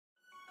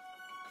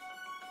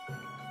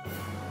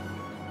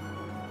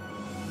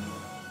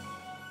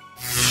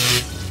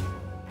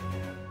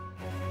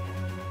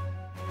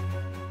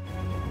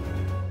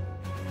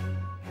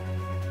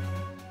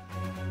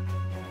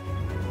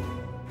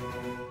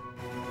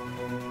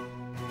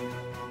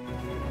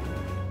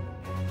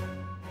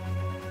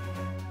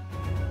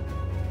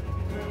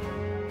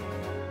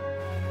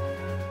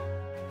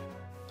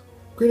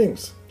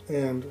Greetings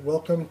and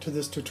welcome to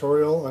this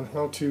tutorial on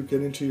how to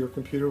get into your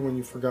computer when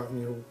you've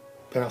forgotten your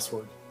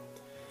password.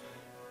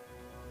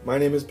 My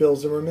name is Bill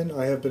Zimmerman.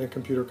 I have been a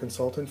computer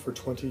consultant for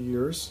 20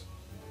 years,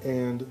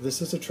 and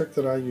this is a trick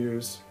that I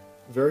use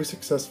very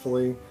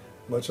successfully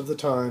much of the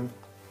time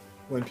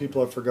when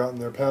people have forgotten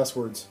their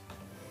passwords.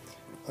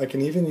 I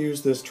can even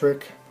use this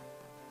trick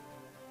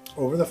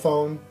over the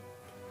phone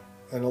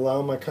and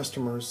allow my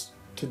customers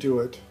to do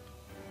it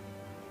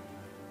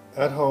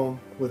at home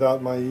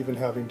without my even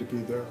having to be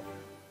there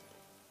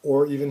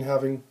or even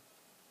having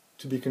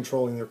to be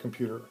controlling their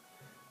computer.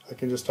 I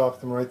can just talk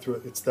them right through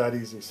it. It's that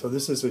easy. So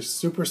this is a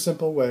super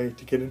simple way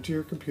to get into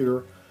your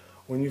computer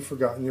when you've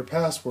forgotten your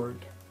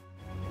password.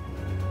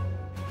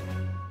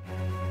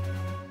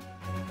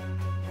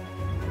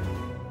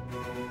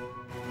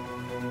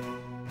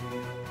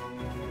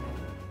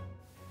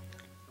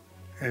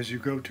 As you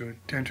go to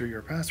enter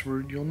your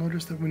password, you'll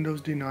notice that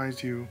Windows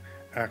denies you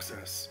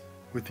access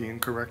with the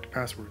incorrect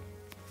password.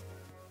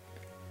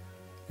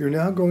 You're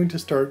now going to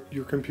start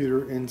your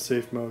computer in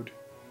safe mode.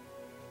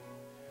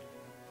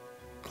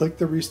 Click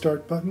the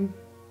restart button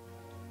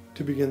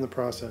to begin the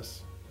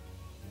process.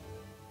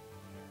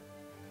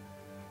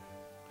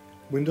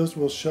 Windows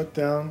will shut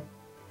down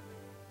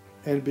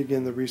and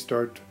begin the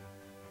restart.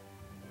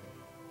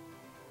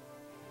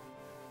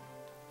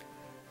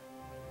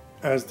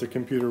 As the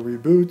computer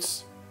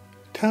reboots,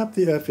 tap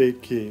the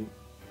F8 key.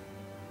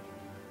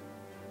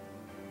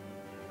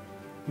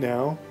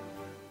 Now,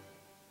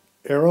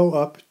 arrow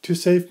up to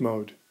safe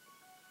mode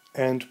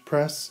and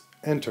press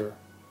Enter.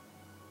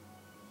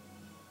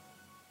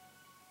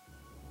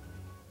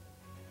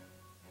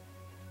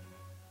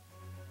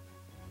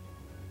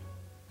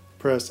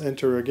 Press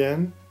Enter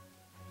again,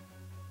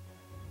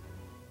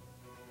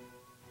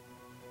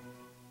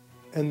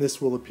 and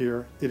this will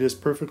appear. It is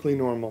perfectly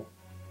normal.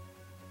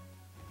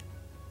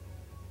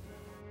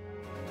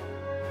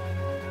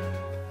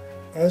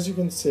 As you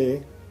can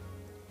see,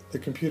 the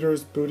computer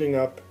is booting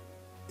up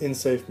in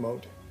safe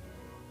mode.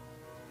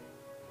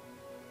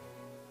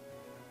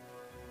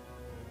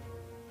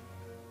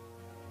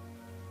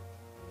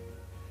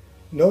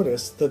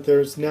 Notice that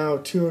there's now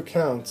two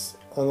accounts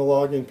on the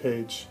login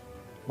page.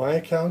 My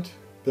account,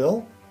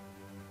 Bill,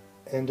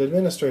 and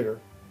Administrator.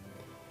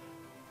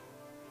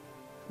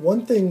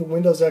 One thing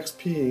Windows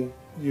XP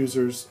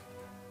users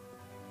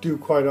do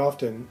quite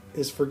often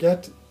is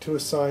forget to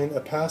assign a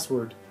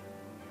password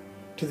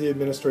to the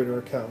Administrator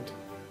account.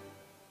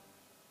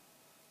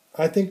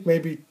 I think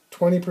maybe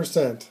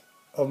 20%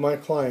 of my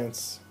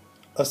clients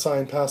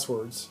assign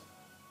passwords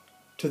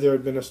to their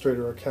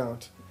Administrator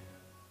account,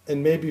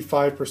 and maybe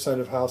 5%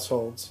 of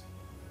households.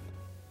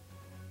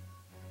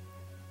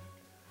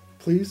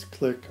 Please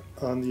click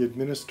on the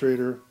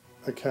Administrator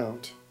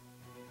account.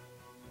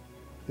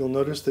 You'll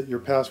notice that your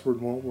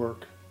password won't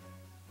work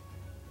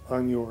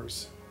on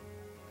yours,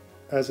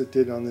 as it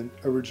did on the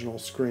original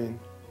screen.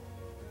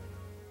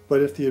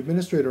 But if the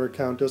Administrator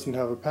account doesn't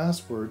have a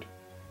password,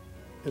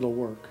 it'll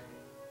work.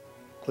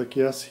 Click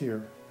Yes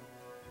here.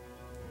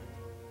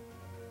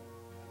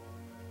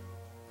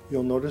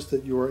 You'll notice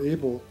that you are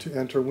able to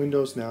enter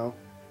Windows now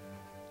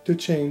to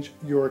change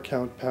your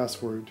account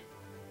password.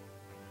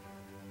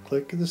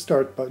 Click the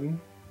Start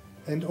button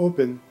and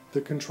open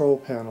the Control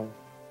panel.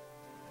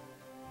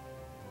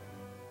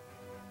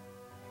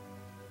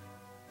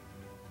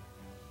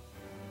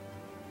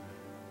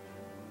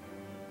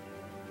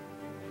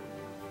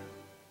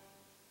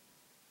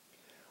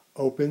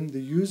 Open the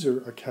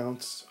User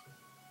Accounts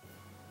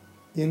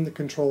in the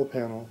Control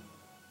panel.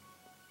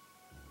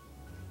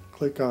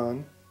 Click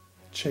on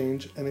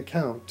Change an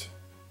Account.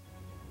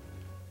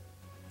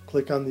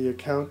 Click on the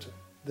account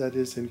that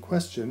is in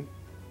question,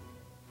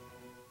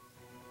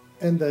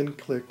 and then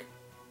click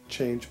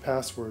Change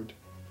Password.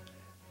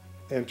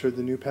 Enter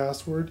the new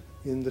password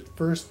in the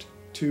first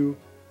two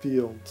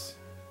fields.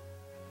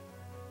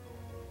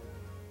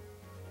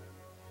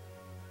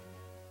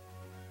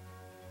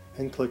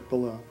 And click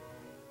below.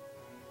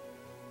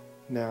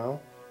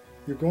 Now,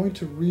 you're going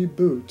to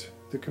reboot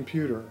the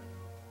computer.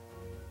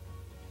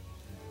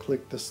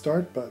 Click the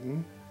Start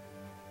button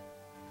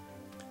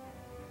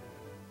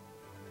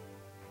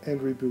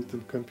and reboot the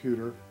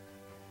computer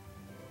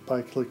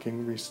by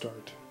clicking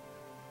Restart.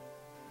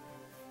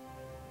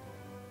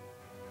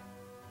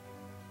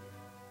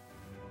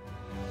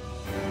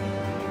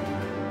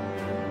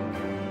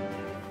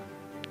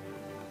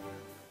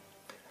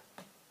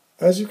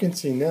 As you can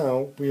see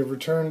now, we have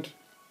returned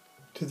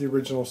to the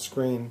original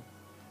screen.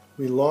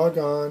 We log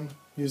on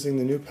using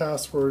the new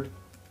password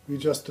we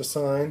just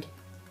assigned.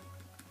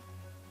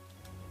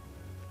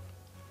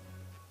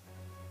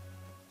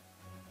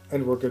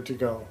 And we're good to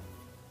go.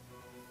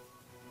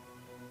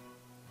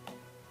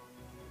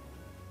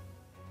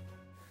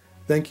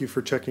 Thank you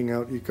for checking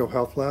out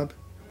EcoHealth Lab.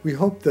 We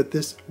hope that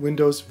this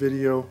Windows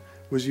video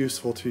was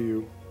useful to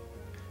you.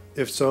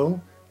 If so,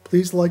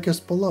 please like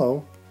us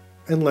below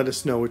and let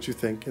us know what you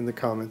think in the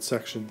comments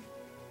section.